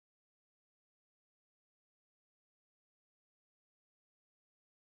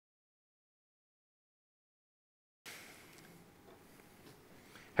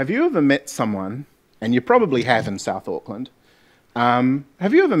Have you ever met someone, and you probably have in South Auckland,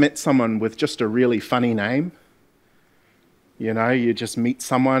 have you ever met someone with just a really funny name? You know, you just meet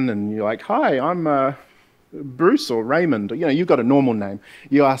someone and you're like, hi, I'm Bruce or Raymond. You know, you've got a normal name.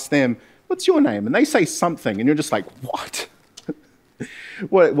 You ask them, what's your name? And they say something, and you're just like, what?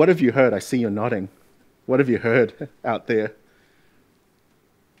 What have you heard? I see you're nodding. What have you heard out there?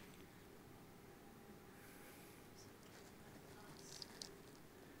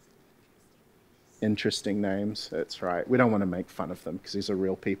 Interesting names, that's right. We don't want to make fun of them because these are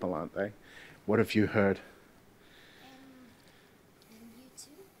real people, aren't they? What have you heard?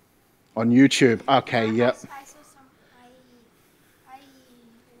 On YouTube. Okay, yep. I saw some. I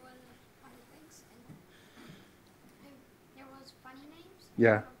was funny things, and there was funny names.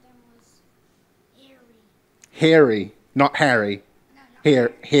 Yeah. One of them was Harry. Hairy, not Harry. No,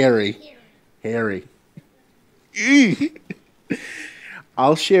 not Hairy. Harry. Hairy.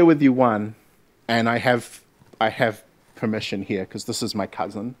 I'll share with you one, and I have permission here because this is my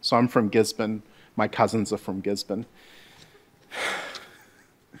cousin. So I'm from Gisborne. My cousins are from Gisborne.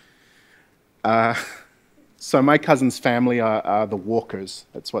 So my cousin's family are the Walkers.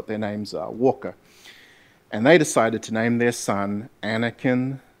 That's what their names are, Walker. And they decided to name their son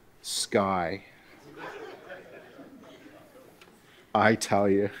Anakin Sky. I tell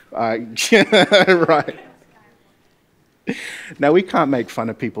you. Right. Now, we can't make fun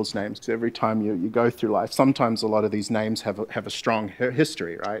of people's names because every time you go through life, sometimes a lot of these names have a strong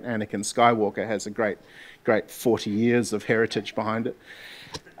history, right? Anakin Skywalker has a great 40 years of heritage behind it.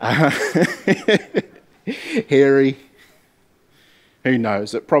 Hairy, who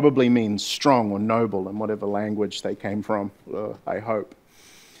knows? It probably means strong or noble in whatever language they came from, I hope.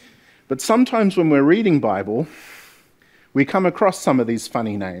 But sometimes when we're reading Bible, we come across some of these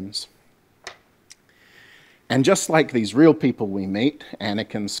funny names. And just like these real people we meet,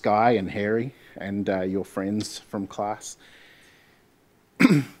 Anakin, Sky, and Harry, and your friends from class,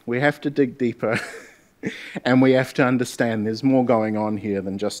 we have to dig deeper and we have to understand there's more going on here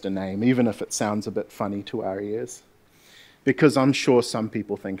than just a name, even if it sounds a bit funny to our ears. Because I'm sure some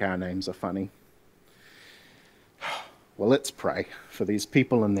people think our names are funny. Well, let's pray for these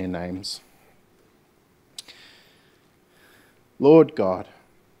people and their names. Lord God,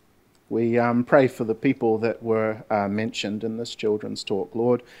 we pray for the people that were mentioned in this children's talk.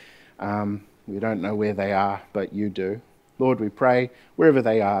 Lord, we don't know where they are, but you do. Lord, we pray, wherever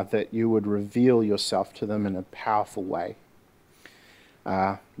they are, that you would reveal yourself to them in a powerful way.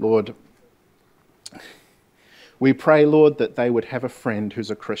 Lord, we pray, Lord, that they would have a friend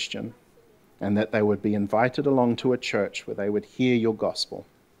who's a Christian and that they would be invited along to a church where they would hear your gospel.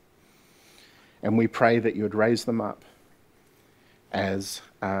 And we pray that you would raise them up as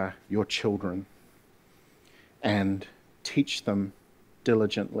your children and teach them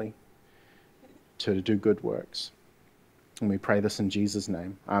diligently to do good works. And we pray this in Jesus'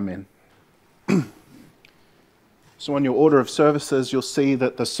 name. Amen. So on your order of services, you'll see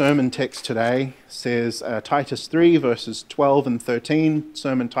that the sermon text today says Titus 3, verses 12 and 13,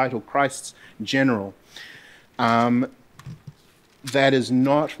 sermon titled Christ's General. That is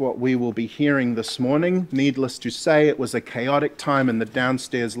not what we will be hearing this morning. Needless to say, it was a chaotic time in the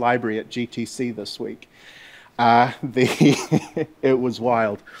downstairs library at GTC this week. It was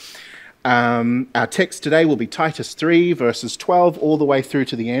wild. Our text today will be Titus 3, verses 12, all the way through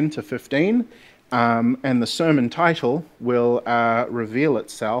to the end, to 15. And the sermon title will reveal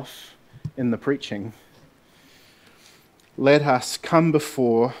itself in the preaching. Let us come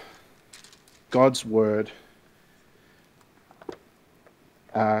before God's word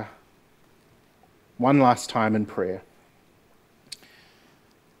one last time in prayer.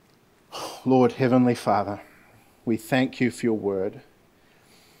 Lord, Heavenly Father, we thank you for your word.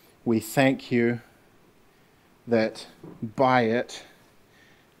 We thank you that by it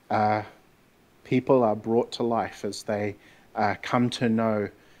people are brought to life as they come to know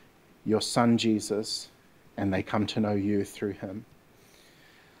your Son Jesus and they come to know you through him.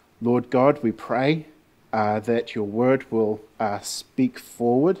 Lord God, we pray that your word will speak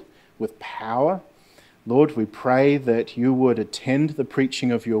forward with power. Lord, we pray that you would attend the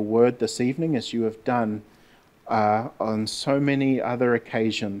preaching of your word this evening as you have done on so many other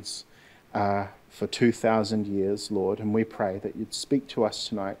occasions for 2,000 years, Lord. And we pray that you'd speak to us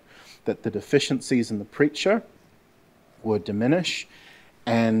tonight, that the deficiencies in the preacher would diminish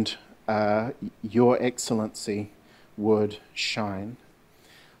and your excellency would shine.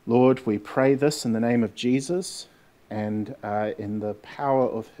 Lord, we pray this in the name of Jesus and in the power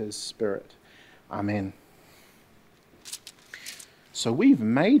of his Spirit. Amen. So we've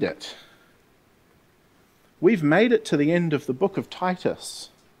made it. We've made it to the end of the book of Titus.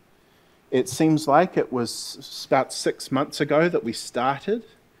 It seems like it was about 6 months ago that we started,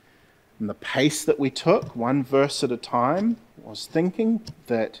 and the pace that we took, one verse at a time. I was thinking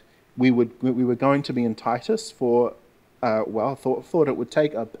that we were going to be in Titus for, thought it would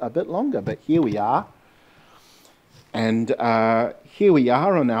take a bit longer, but here we are. And here we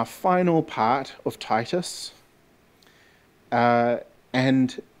are on our final part of Titus.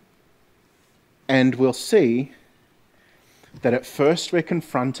 And we'll see that at first we're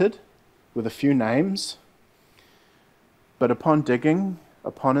confronted with a few names, but upon digging,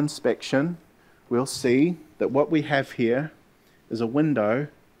 upon inspection, we'll see that what we have here is a window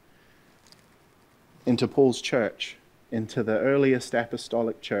into Paul's church, into the earliest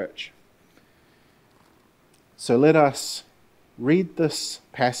apostolic church. So let us read this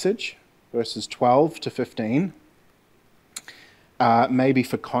passage, verses 12 to 15. Maybe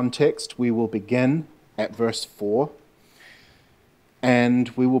for context, we will begin at verse 4. And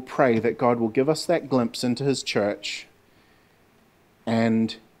we will pray that God will give us that glimpse into his church,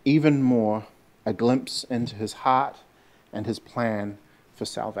 and even more, a glimpse into his heart and his plan for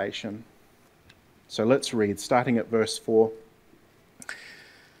salvation. So let's read, starting at verse 4.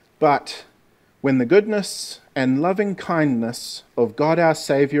 But when the goodness and loving kindness of God our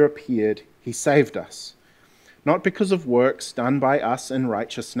Saviour appeared, he saved us, not because of works done by us in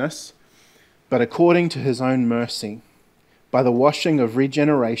righteousness, but according to his own mercy, by the washing of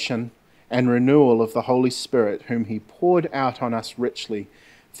regeneration and renewal of the Holy Spirit, whom he poured out on us richly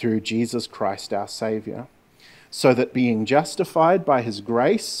through Jesus Christ our Saviour, so that being justified by his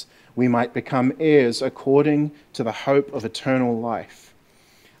grace, we might become heirs according to the hope of eternal life.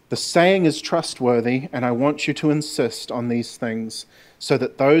 The saying is trustworthy, and I want you to insist on these things, so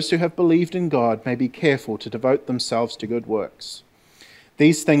that those who have believed in God may be careful to devote themselves to good works.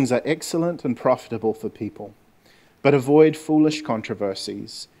 These things are excellent and profitable for people. But avoid foolish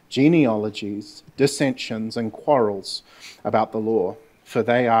controversies, genealogies, dissensions, and quarrels about the law, for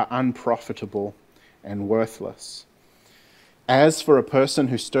they are unprofitable and worthless. As for a person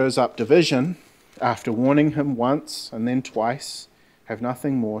who stirs up division, after warning him once and then twice, have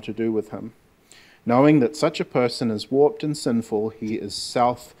nothing more to do with him. Knowing that such a person is warped and sinful, he is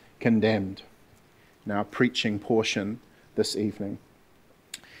self-condemned. Now, preaching portion this evening.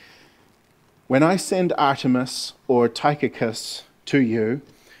 When I send Artemis or Tychicus to you,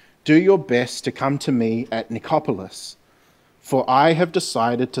 do your best to come to me at Nicopolis, for I have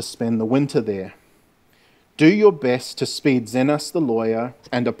decided to spend the winter there. Do your best to speed Zenas the lawyer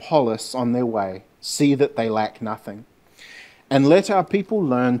and Apollos on their way. See that they lack nothing. And let our people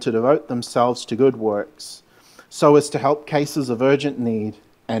learn to devote themselves to good works, so as to help cases of urgent need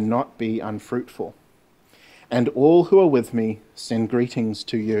and not be unfruitful. And all who are with me send greetings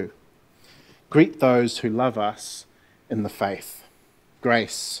to you. Greet those who love us in the faith.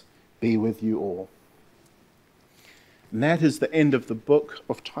 Grace be with you all. And that is the end of the book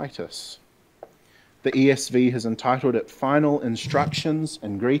of Titus. The ESV has entitled it Final Instructions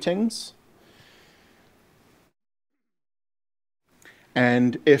and Greetings.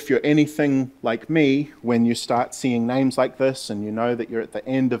 And if you're anything like me, when you start seeing names like this and you know that you're at the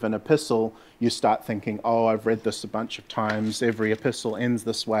end of an epistle, you start thinking, oh, I've read this a bunch of times. Every epistle ends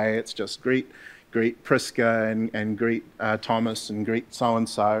this way. It's just greet Prisca and greet Thomas and greet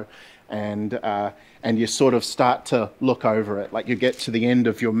so-and-so. And you sort of start to look over it. Like you get to the end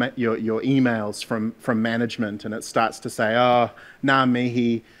of your emails from management and it starts to say, oh, nah,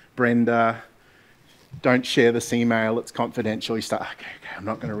 Mihi, Brenda, don't share this email, it's confidential. You start, okay, I'm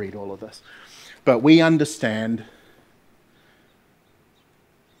not going to read all of this. But we understand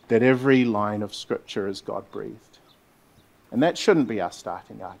that every line of Scripture is God-breathed. And that shouldn't be our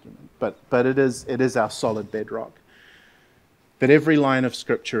starting argument, but it is our solid bedrock. That every line of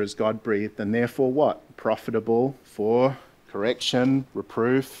Scripture is God-breathed, and therefore what? Profitable for correction,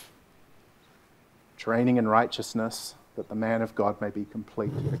 reproof, training in righteousness, that the man of God may be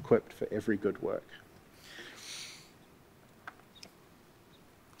complete, equipped for every good work.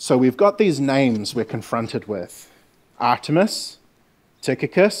 So we've got these names we're confronted with. Artemis,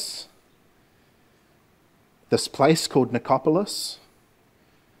 Tychicus, this place called Nicopolis,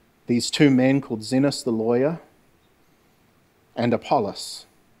 these two men called Zenas the lawyer, and Apollos.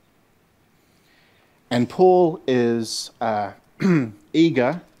 And Paul is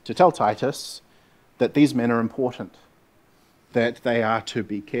eager to tell Titus that these men are important, that they are to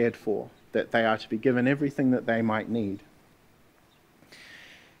be cared for, that they are to be given everything that they might need.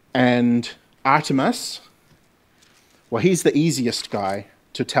 And Artemis, well, he's the easiest guy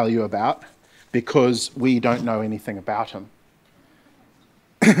to tell you about because we don't know anything about him.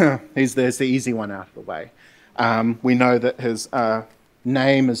 There's the easy one out of the way. We know that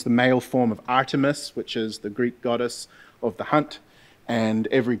name is the male form of Artemis, which is the Greek goddess of the hunt, and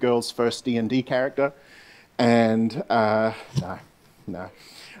every girl's first D&D character. And no.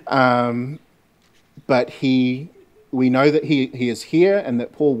 But we know that he is here and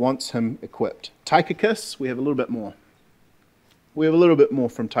that Paul wants him equipped. Tychicus, we have a little bit more. We have a little bit more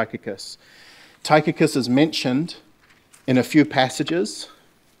from Tychicus. Tychicus is mentioned in a few passages.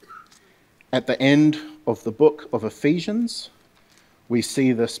 At the end of the book of Ephesians, we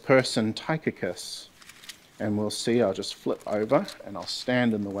see this person, Tychicus. And we'll see, I'll just flip over and I'll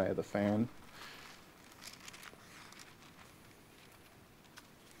stand in the way of the fan.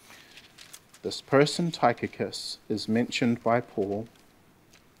 This person, Tychicus, is mentioned by Paul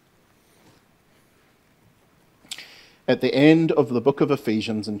at the end of the book of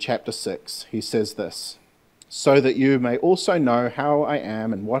Ephesians in chapter 6. He says this, so that you may also know how I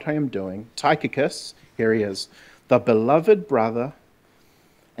am and what I am doing. Tychicus, here he is, the beloved brother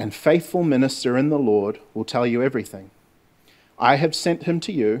and faithful minister in the Lord, will tell you everything. I have sent him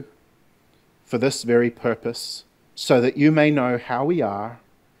to you for this very purpose, so that you may know how we are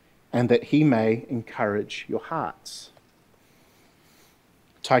and that he may encourage your hearts.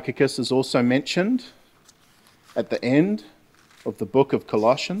 Tychicus is also mentioned at the end of the book of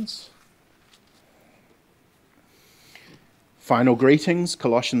Colossians. Final greetings,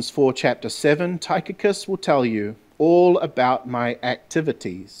 Colossians 4, chapter 7. Tychicus will tell you all about my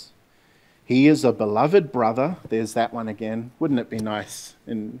activities. He is a beloved brother. There's that one again. Wouldn't it be nice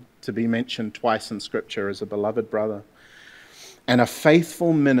to be mentioned twice in Scripture as a beloved brother? And a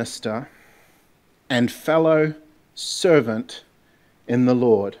faithful minister and fellow servant in the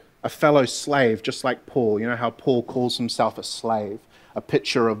Lord. A fellow slave, just like Paul. You know how Paul calls himself a slave, a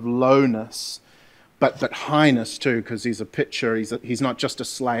picture of lowness, but highness too, because he's a picture, he's not just a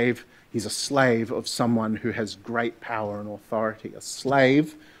slave, he's a slave of someone who has great power and authority, a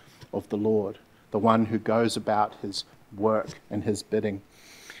slave of the Lord, the one who goes about his work and his bidding.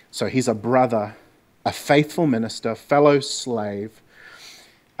 So he's a brother, a faithful minister, fellow slave.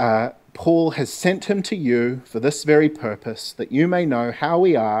 Paul has sent him to you for this very purpose, that you may know how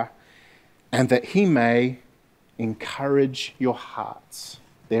we are and that he may encourage your hearts.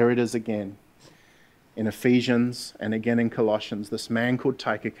 There it is again. In Ephesians and again in Colossians, this man called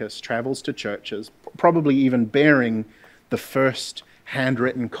Tychicus travels to churches, probably even bearing the first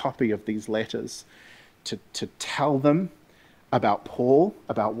handwritten copy of these letters, to tell them about Paul,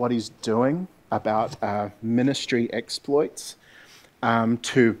 about what he's doing, about ministry exploits,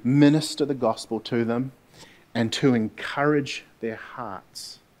 to minister the gospel to them, and to encourage their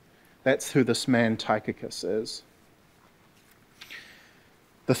hearts. That's who this man Tychicus is.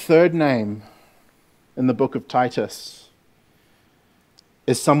 The third name in the book of Titus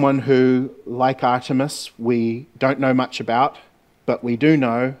is someone who, like Artemis, we don't know much about, but we do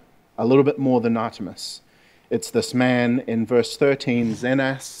know a little bit more than Artemis. It's this man in verse 13,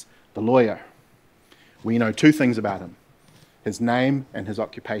 Zenas, the lawyer. We know two things about him, his name and his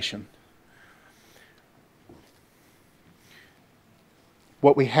occupation.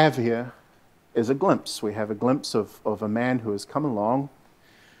 What we have here is a glimpse. We have a glimpse of a man who has come along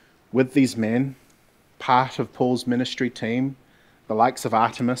with these men, part of Paul's ministry team, the likes of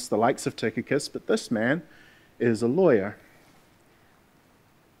Artemis, the likes of Tychicus, but this man is a lawyer.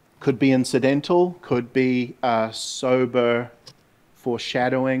 Could be incidental, could be a sober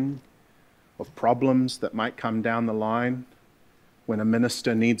foreshadowing of problems that might come down the line when a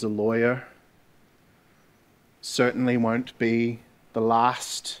minister needs a lawyer. Certainly won't be the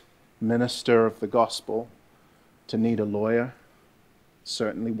last minister of the gospel to need a lawyer.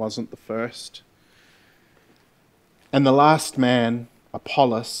 Certainly wasn't the first. And the last man,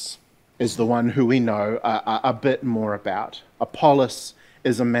 Apollos, is the one who we know a bit more about. Apollos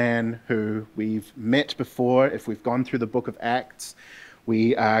is a man who we've met before. If we've gone through the book of Acts,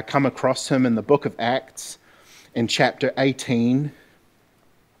 we come across him in the book of Acts in chapter 18.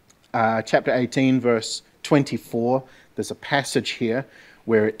 Chapter 18, verse 24. There's a passage here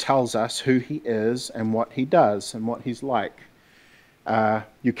where it tells us who he is and what he does and what he's like.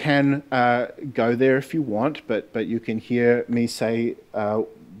 You can go there if you want, but you can hear me say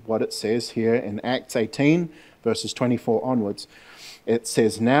what it says here in Acts 18, verses 24 onwards. It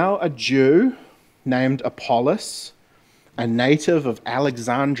says, now a Jew named Apollos, a native of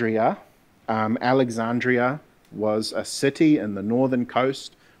Alexandria. Alexandria was a city in the northern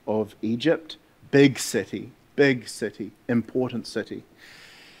coast of Egypt. Big city, important city.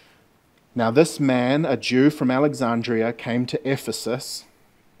 Now this man, a Jew from Alexandria, came to Ephesus,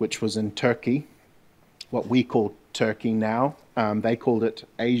 which was in Turkey, what we call Turkey now. They called it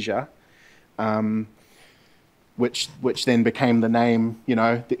Asia. which then became the name,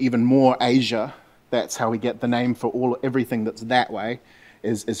 the even more Asia. That's how we get the name for everything that's that way,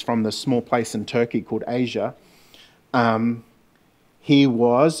 is from this small place in Turkey called Asia. He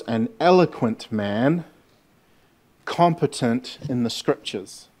was an eloquent man, competent in the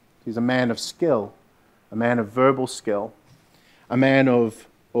scriptures. He's a man of skill, a man of verbal skill, a man of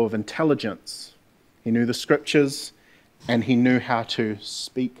intelligence. He knew the scriptures and he knew how to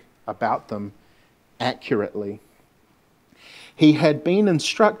speak about them accurately. He had been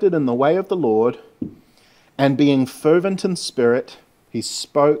instructed in the way of the Lord, and being fervent in spirit, he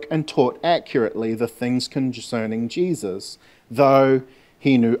spoke and taught accurately the things concerning Jesus, though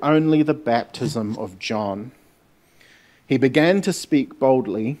he knew only the baptism of John. He began to speak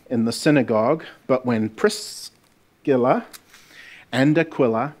boldly in the synagogue, but when Priscilla and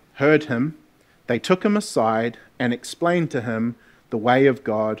Aquila heard him, they took him aside and explained to him the way of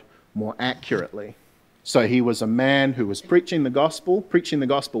God more accurately. So he was a man who was preaching the gospel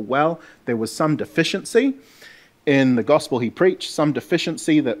well. There was some deficiency in the gospel he preached, some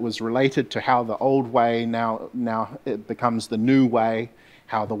deficiency that was related to how the old way now it becomes the new way,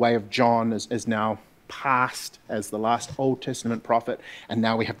 how the way of John is now past as the last Old Testament prophet, and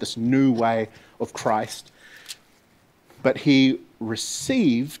now we have this new way of Christ. But he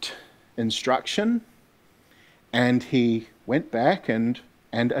received instruction, and he went back and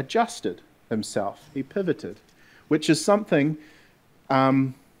adjusted himself. He pivoted, which is something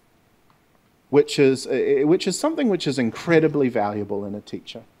which is incredibly valuable in a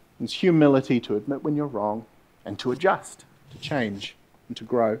teacher. It's humility to admit when you're wrong and to adjust, to change, and to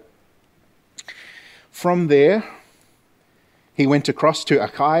grow. From there, he went across to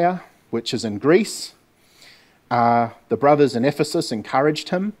Achaia, which is in Greece. The brothers in Ephesus encouraged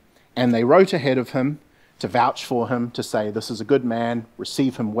him, and they wrote ahead of him to vouch for him, to say, this is a good man,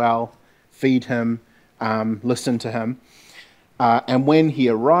 receive him well, feed him, listen to him. And when he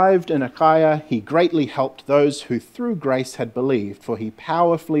arrived in Achaia, he greatly helped those who through grace had believed, for he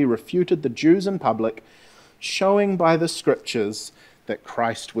powerfully refuted the Jews in public, showing by the scriptures that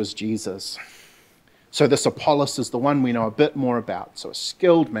Christ was Jesus. So this Apollos is the one we know a bit more about. So a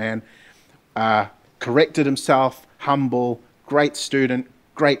skilled man, corrected himself, humble, great student,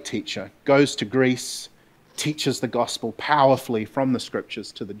 great teacher, goes to Greece, teaches the gospel powerfully from the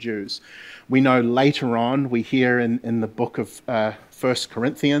scriptures to the Jews. We know later on, we hear in the book of 1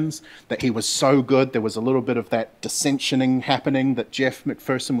 Corinthians, that he was so good, there was a little bit of that dissensioning happening that Jeff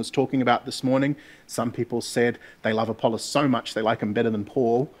McPherson was talking about this morning. Some people said they love Apollos so much they like him better than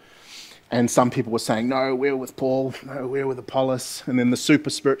Paul. And some people were saying, no, we're with Paul, no, we're with Apollos. And then the super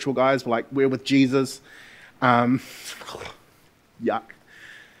spiritual guys were like, we're with Jesus. Yuck.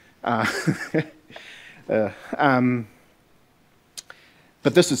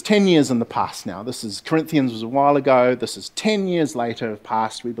 But this is 10 years in the past now. Corinthians was a while ago. This is 10 years later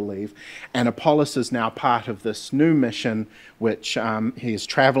past, we believe. And Apollos is now part of this new mission, which he is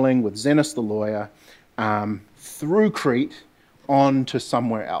traveling with Zenos the lawyer through Crete on to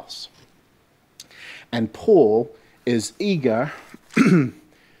somewhere else. And Paul is eager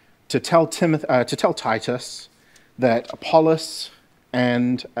to tell Titus that Apollos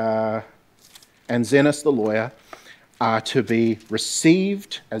and Zenos the lawyer are to be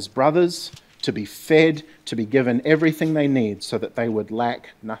received as brothers, to be fed, to be given everything they need so that they would lack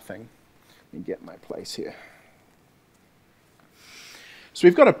nothing. Let me get my place here. So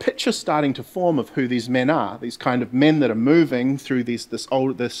we've got a picture starting to form of who these men are, these kind of men that are moving through this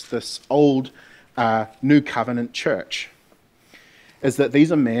old New Covenant church. Is that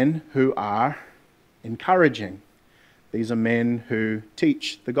these are men who are encouraging. These are men who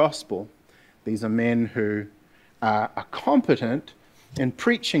teach the gospel. These are men who are competent in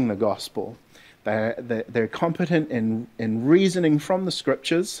preaching the gospel. They're competent in reasoning from the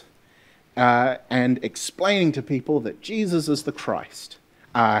scriptures and explaining to people that Jesus is the Christ.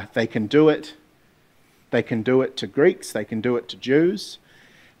 They can do it. They can do it to Greeks. They can do it to Jews.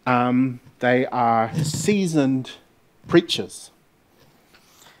 They are seasoned preachers.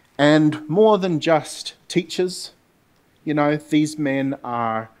 And more than just teachers, these men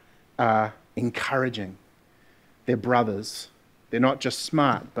are encouraging. They're brothers. They're not just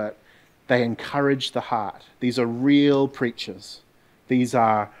smart, but they encourage the heart. These are real preachers. These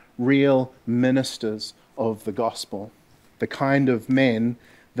are real ministers of the gospel. The kind of men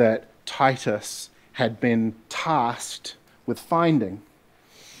that Titus had been tasked with finding.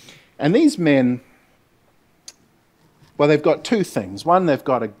 And these men, well, they've got two things. One, they've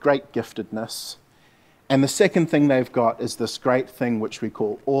got a great giftedness. And the second thing they've got is this great thing which we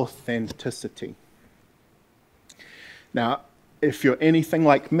call authenticity. Now, if you're anything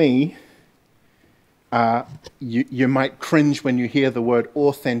like me, You might cringe when you hear the word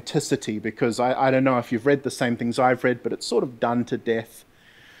authenticity, because I don't know if you've read the same things I've read, but it's sort of done to death,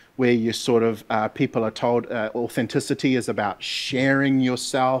 where you sort of, people are told authenticity is about sharing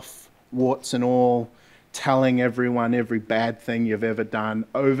yourself, warts and all, telling everyone every bad thing you've ever done,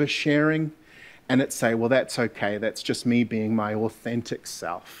 oversharing, and it's say, well, that's okay, that's just me being my authentic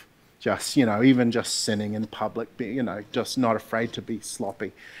self. Just, even just sinning in public, just not afraid to be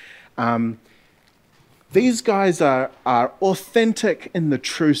sloppy. These guys are authentic in the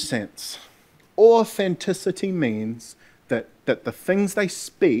true sense. Authenticity means that the things they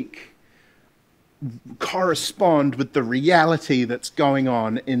speak correspond with the reality that's going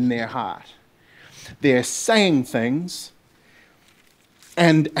on in their heart. They're saying things,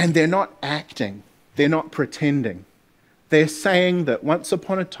 and they're not acting. They're not pretending. They're saying that once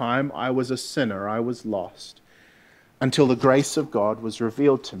upon a time I was a sinner, I was lost, until the grace of God was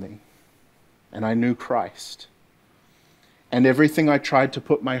revealed to me, and I knew Christ. And everything I tried to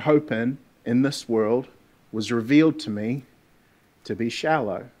put my hope in this world was revealed to me to be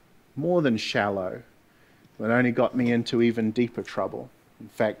shallow, more than shallow. It only got me into even deeper trouble. In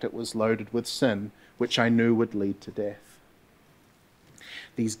fact, it was loaded with sin, which I knew would lead to death.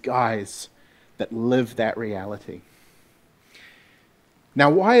 These guys that live that reality. Now,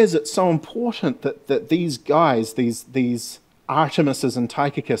 why is it so important that these guys, these Artemises and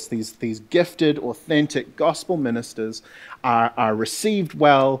Tychicus, these gifted, authentic gospel ministers are received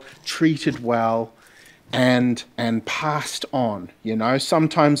well, treated well, and passed on?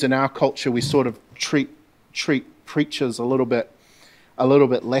 Sometimes in our culture we sort of treat preachers a little bit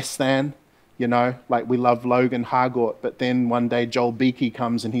less than, like we love Logan Hargort, but then one day Joel Beakey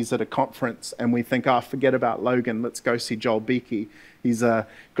comes and he's at a conference and we think, forget about Logan, let's go see Joel Beakey. He's a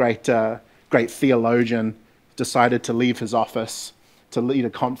great theologian, decided to leave his office to lead a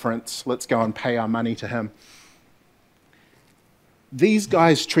conference. Let's go and pay our money to him. These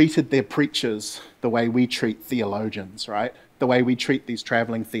guys treated their preachers the way we treat theologians, right? The way we treat these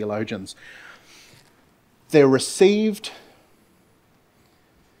traveling theologians. They're received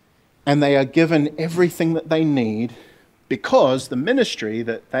and they are given everything that they need because the ministry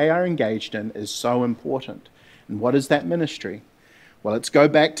that they are engaged in is so important. And what is that ministry? Well, let's go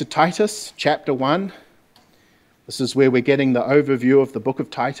back to Titus chapter 1. This is where we're getting the overview of the book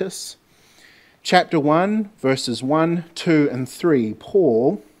of Titus. Chapter 1, verses 1, 2, and 3,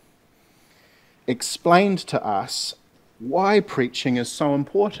 Paul explained to us why preaching is so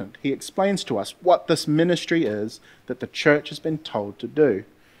important. He explains to us what this ministry is that the church has been told to do.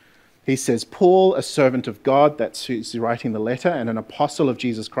 He says, Paul, a servant of God, that's who's writing the letter, and an apostle of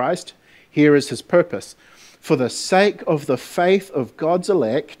Jesus Christ, here is his purpose. For the sake of the faith of God's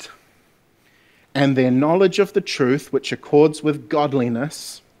elect and their knowledge of the truth which accords with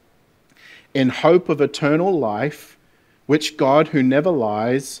godliness, in hope of eternal life, which God, who never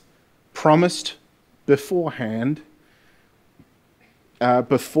lies, promised beforehand,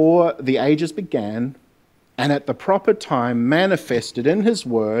 before the ages began, and at the proper time manifested in his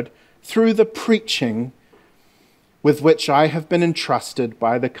word through the preaching with which I have been entrusted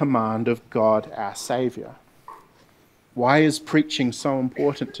by the command of God our Saviour. Why is preaching so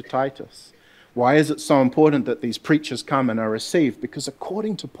important to Titus? Why is it so important that these preachers come and are received? Because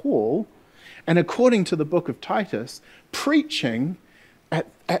according to Paul, and according to the book of Titus, preaching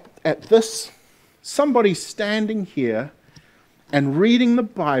at this, somebody standing here and reading the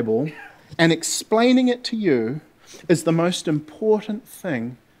Bible and explaining it to you is the most important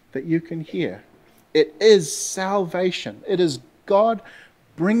thing that you can hear. It is salvation. It is God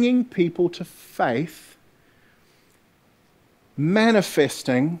bringing people to faith,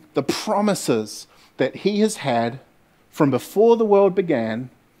 manifesting the promises that he has had from before the world began,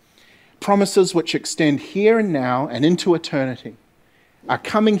 promises which extend here and now and into eternity, are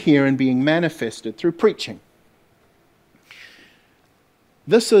coming here and being manifested through preaching.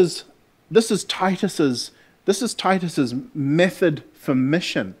 This is Titus's method for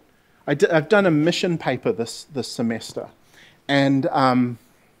mission. I've done a mission paper this semester, and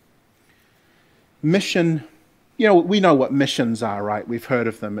mission. We know what missions are, right? We've heard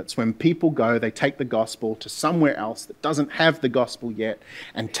of them. It's when people go, they take the gospel to somewhere else that doesn't have the gospel yet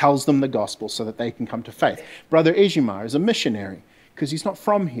and tells them the gospel so that they can come to faith. Brother Ejimar is a missionary because he's not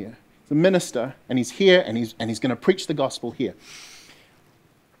from here. He's a minister, and he's here, and he's going to preach the gospel here.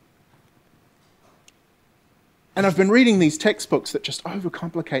 And I've been reading these textbooks that just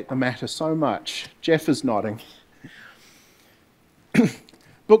overcomplicate the matter so much. Jeff is nodding.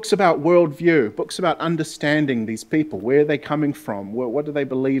 Books about worldview, books about understanding these people. Where are they coming from? What do they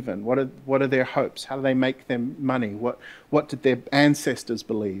believe in? What are their hopes? How do they make their money? What did their ancestors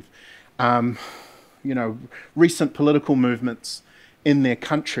believe? recent political movements in their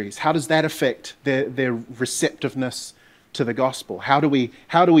countries? How does that affect their receptiveness to the gospel? How do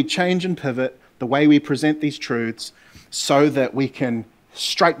we change and pivot the way we present these truths so that we can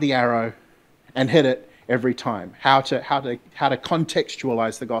strike the arrow and hit it every time? How to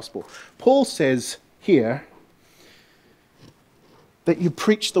contextualize the gospel? Paul says here that you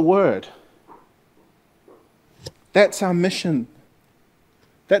preach the word. That's our mission.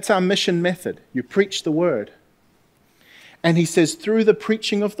 That's our mission method. You preach the word. And he says, through the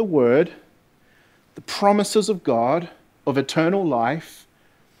preaching of the word, the promises of God, of eternal life,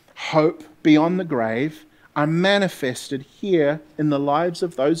 hope beyond the grave, are manifested here in the lives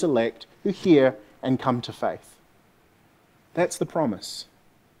of those elect who hear and come to faith. That's the promise.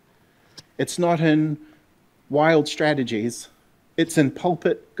 It's not in wild strategies. It's in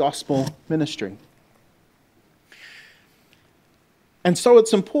pulpit gospel ministry. And so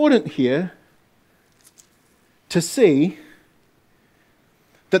it's important here to see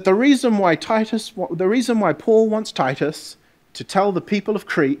that the reason why Paul wants Titus to tell the people of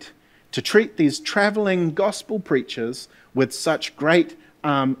Crete to treat these traveling gospel preachers with such great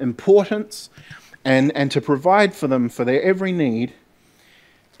importance and to provide for them for their every need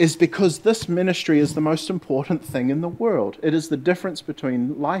is because this ministry is the most important thing in the world. It is the difference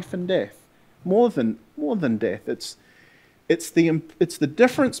between life and death, more than death. It's the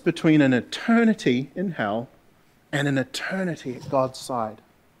difference between an eternity in hell and an eternity at God's side.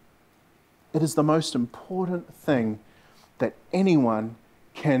 It is the most important thing that anyone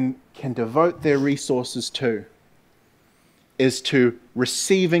can devote their resources to, is to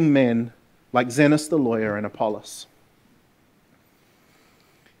receiving men like Zenos the lawyer and Apollos.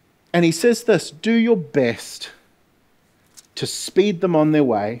 And he says this, do your best to speed them on their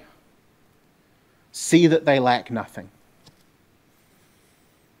way, see that they lack nothing.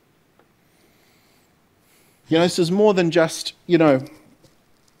 This is more than just,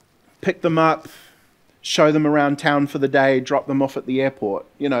 pick them up, show them around town for the day, drop them off at the airport.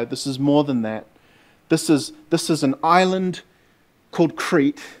 This is more than that. This is an island called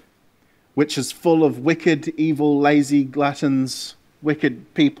Crete, which is full of wicked, evil, lazy gluttons,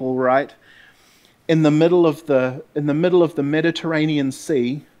 wicked people, right? In the middle of the Mediterranean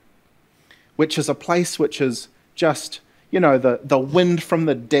Sea, which is a place which is just, the wind from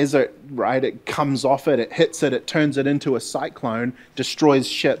the desert, right? It comes off it, it hits it, it turns it into a cyclone, destroys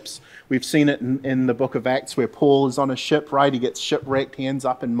ships. We've seen it in the book of Acts where Paul is on a ship, right? He gets shipwrecked, he ends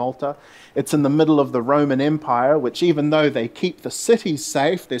up in Malta. It's in the middle of the Roman Empire, which even though they keep the cities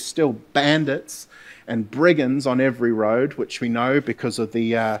safe, there's still bandits and brigands on every road, which we know because of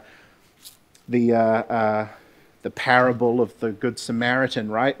the parable of the Good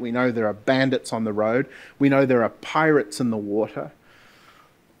Samaritan, right? We know there are bandits on the road. We know there are pirates in the water.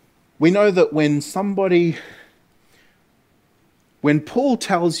 We know that when Paul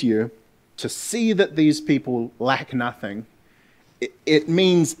tells you to see that these people lack nothing, it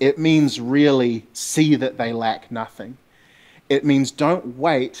means really see that they lack nothing. It means don't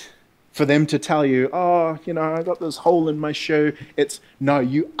wait for them to tell you, I got this hole in my shoe. No,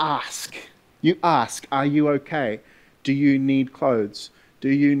 you ask. You ask, are you okay? Do you need clothes? Do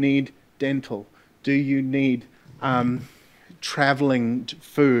you need dental? Do you need traveling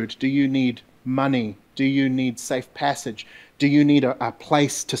food? Do you need money? Do you need safe passage? Do you need a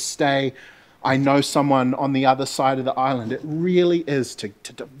place to stay? I know someone on the other side of the island. It really is to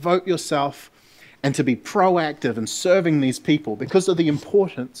devote yourself and to be proactive in serving these people because of the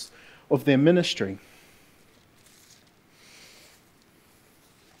importance of their ministry.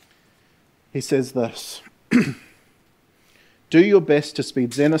 He says this, do your best to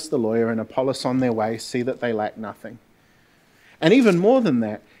speed Zenos the lawyer and Apollos on their way, see that they lack nothing. And even more than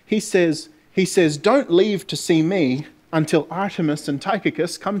that, he says, don't leave to see me until Artemis and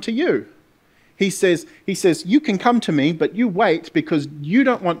Tychicus come to you. He says, you can come to me, but you wait because you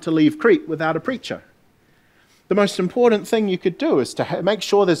don't want to leave Crete without a preacher. The most important thing you could do is to make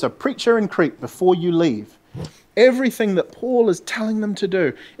sure there's a preacher in Crete before you leave. Everything that Paul is telling them to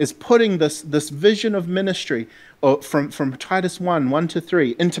do is putting this vision of ministry from Titus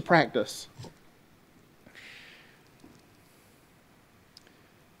 1:1-3 into practice.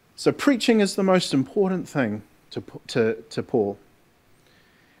 So preaching is the most important thing to Paul.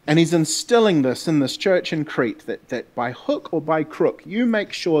 And he's instilling this in this church in Crete, that by hook or by crook, you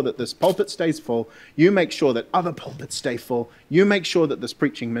make sure that this pulpit stays full, you make sure that other pulpits stay full, you make sure that this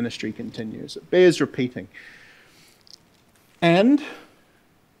preaching ministry continues. It bears repeating. And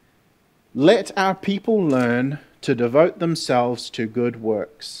let our people learn to devote themselves to good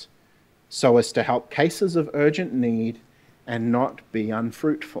works, so as to help cases of urgent need and not be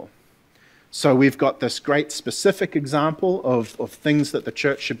unfruitful. So we've got this great specific example of things that the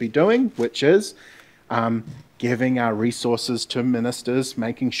church should be doing, which is giving our resources to ministers,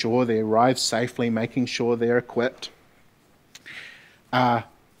 making sure they arrive safely, making sure they're equipped.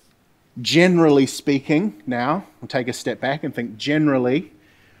 Generally speaking, now, we'll take a step back and think generally,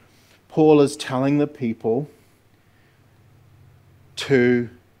 Paul is telling the people to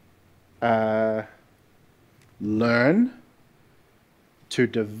learn to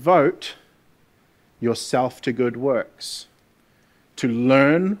devote yourself to good works, to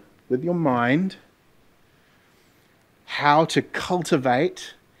learn with your mind how to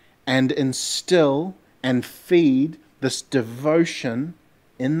cultivate and instill and feed this devotion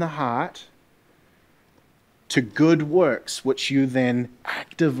in the heart to good works, which you then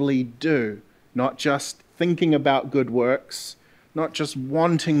actively do, not just thinking about good works, not just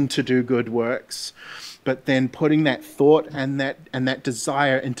wanting to do good works, but then putting that thought and that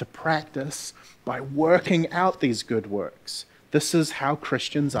desire into practice by working out these good works. This is how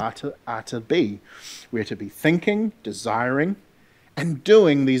Christians are to be. We're to be thinking, desiring, and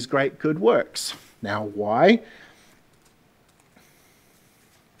doing these great good works. Now, why?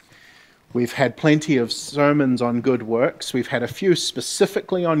 We've had plenty of sermons on good works. We've had a few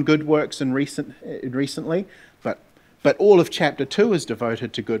specifically on good works recently, but all of chapter 2 is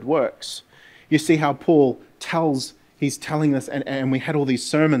devoted to good works. You see how Paul he's telling this, and we had all these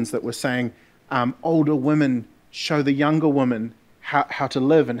sermons that were saying older women show the younger women how to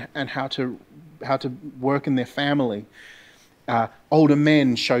live and how to work in their family. Older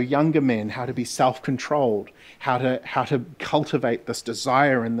men show younger men how to be self-controlled, how to cultivate this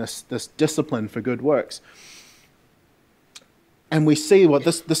desire and this discipline for good works. And we see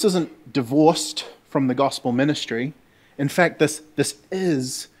this isn't divorced from the gospel ministry. In fact, this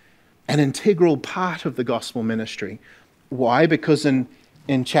is an integral part of the gospel ministry. Why? Because in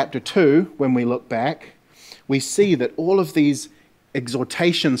chapter 2, when we look back, we see that all of these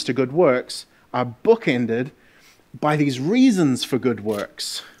exhortations to good works are bookended by these reasons for good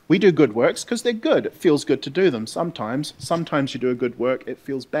works. We do good works because they're good. It feels good to do them sometimes. Sometimes you do a good work, it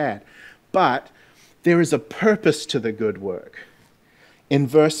feels bad. But there is a purpose to the good work. In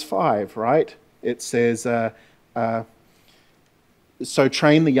verse 5, right, it says, so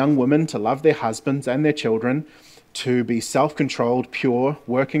train the young women to love their husbands and their children, to be self-controlled, pure,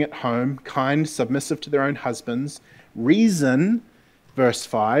 working at home, kind, submissive to their own husbands. Reason, verse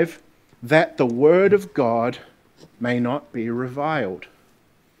 5, that the word of God may not be reviled.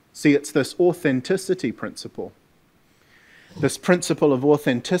 See, it's this authenticity principle. This principle of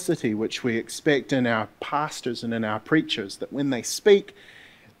authenticity which we expect in our pastors and in our preachers, that when they speak,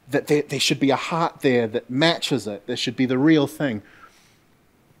 that there should be a heart there that matches it. There should be the real thing.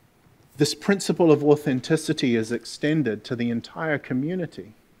 This principle of authenticity is extended to the entire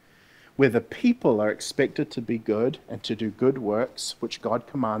community, where the people are expected to be good and to do good works, which God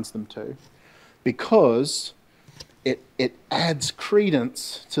commands them to, because it adds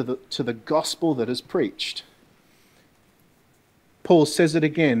credence to the gospel that is preached. Paul says it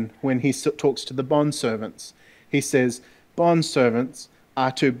again when he talks to the bondservants. He says, bondservants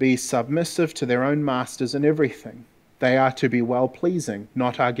are to be submissive to their own masters in everything. They are to be well-pleasing,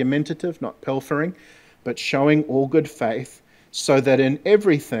 not argumentative, not pilfering, but showing all good faith, so that in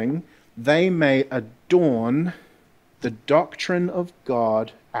everything they may adorn the doctrine of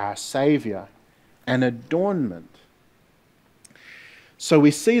God, our Saviour, an adornment. So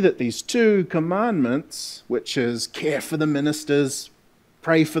we see that these two commandments, which is care for the ministers,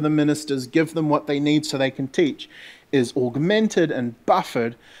 pray for the ministers, give them what they need so they can teach, is augmented and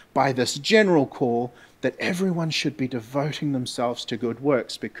buffered by this general call that everyone should be devoting themselves to good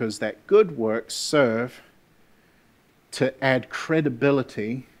works, because that good works serve to add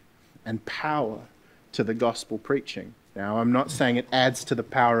credibility and power to the gospel preaching. Now, I'm not saying it adds to the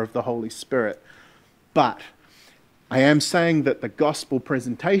power of the Holy Spirit, but I am saying that the gospel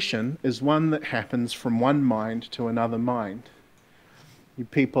presentation is one that happens from one mind to another mind. You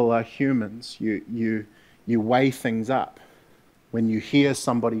people are humans. You weigh things up. When you hear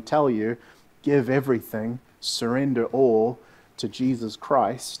somebody tell you, give everything, surrender all to Jesus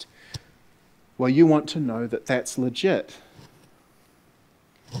Christ, well, you want to know that that's legit.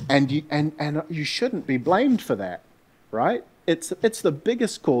 And you shouldn't be blamed for that, right? It's the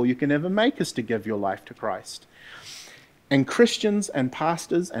biggest call you can ever make, is to give your life to Christ. And Christians and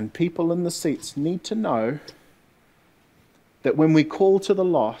pastors and people in the seats need to know that when we call to the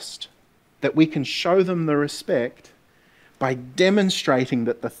lost, that we can show them the respect by demonstrating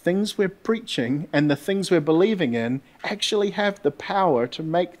that the things we're preaching and the things we're believing in actually have the power to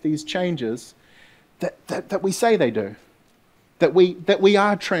make these changes that we say they do. that we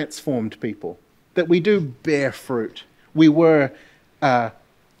are transformed people, that we do bear fruit. We were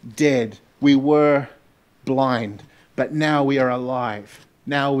dead, we were blind, but now we are alive.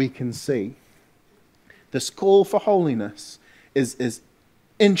 Now we can see. This call for holiness is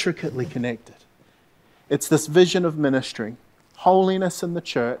intricately connected. It's this vision of ministry, holiness in the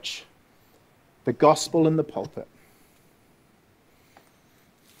church, the gospel in the pulpit.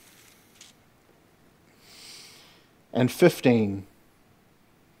 And 15,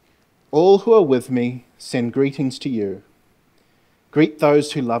 all who are with me send greetings to you. Greet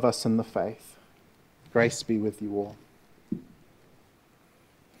those who love us in the faith. Grace be with you all.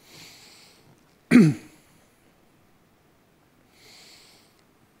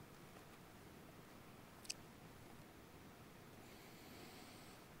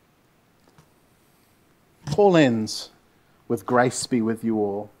 Paul ends with grace be with you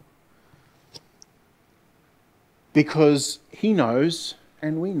all, because he knows,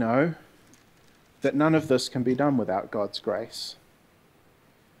 and we know, that none of this can be done without God's grace.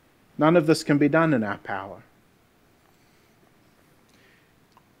 None of this can be done in our power.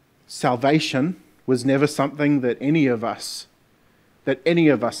 Salvation was never something that any of us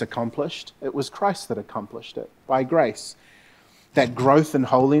accomplished. It was Christ that accomplished it by grace. That growth in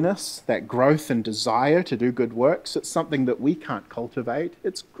holiness, that growth in desire to do good works, it's something that we can't cultivate.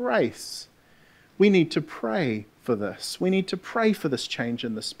 It's grace. We need to pray for this. We need to pray for this change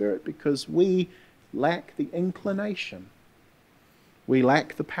in the Spirit because we lack the inclination. We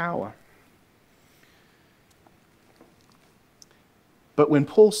lack the power. But when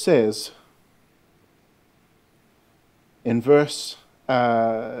Paul says in verses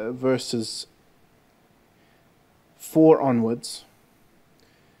 4 onwards,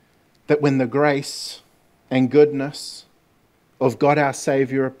 that when the grace and goodness of God our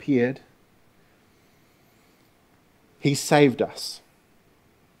Saviour appeared, He saved us,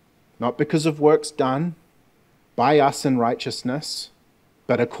 not because of works done by us in righteousness,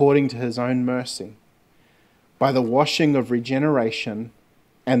 but according to His own mercy, by the washing of regeneration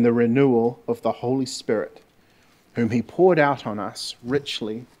and the renewal of the Holy Spirit, whom He poured out on us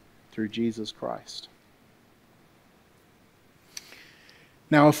richly through Jesus Christ.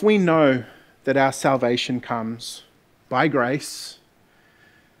 Now, if we know that our salvation comes by grace,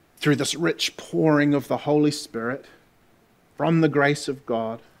 through this rich pouring of the Holy Spirit, from the grace of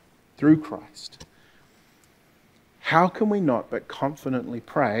God, through Christ, how can we not but confidently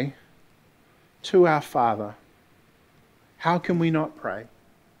pray to our Father? How can we not pray?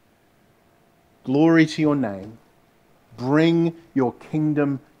 Glory to your name. Bring your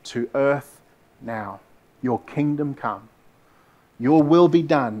kingdom to earth now. Your kingdom come. Your will be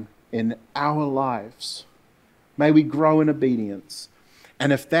done in our lives. May we grow in obedience.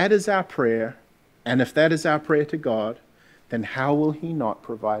 And if that is our prayer, and if that is our prayer to God, then how will He not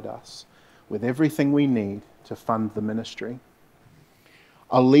provide us with everything we need to fund the ministry?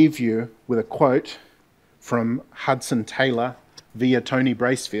 I'll leave you with a quote from Hudson Taylor via Tony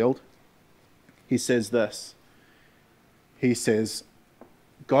Bracefield. He says this. He says,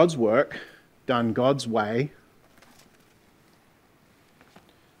 God's work, done God's way,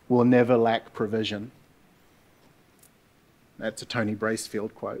 will never lack provision. That's a Tony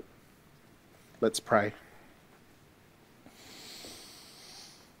Bracefield quote. Let's pray.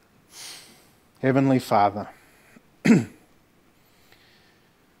 Heavenly Father,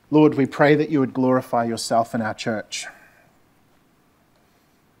 Lord, we pray that you would glorify yourself in our church.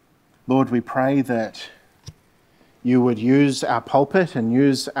 Lord, we pray that you would use our pulpit and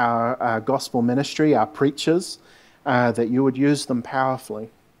use our gospel ministry, our preachers, that you would use them powerfully.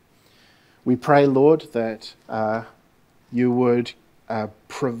 We pray, Lord, that you would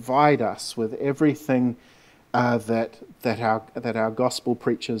provide us with everything that our gospel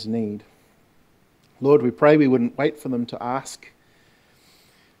preachers need. Lord, we pray we wouldn't wait for them to ask,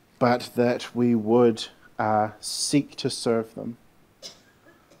 but that we would seek to serve them.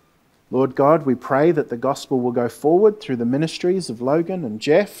 Lord God, we pray that the gospel will go forward through the ministries of Logan and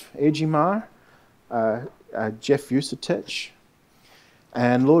Jeff Ejimar, Jeff Usatich.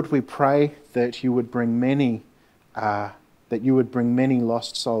 And Lord, we pray that you would bring many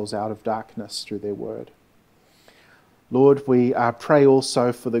lost souls out of darkness through their word. Lord, we pray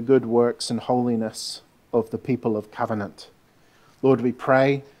also for the good works and holiness of the people of Covenant. Lord, we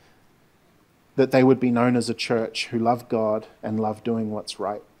pray that they would be known as a church who love God and love doing what's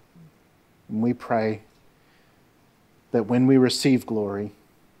right. And we pray that when we receive glory,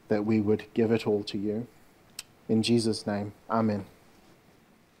 that we would give it all to you. In Jesus' name, amen.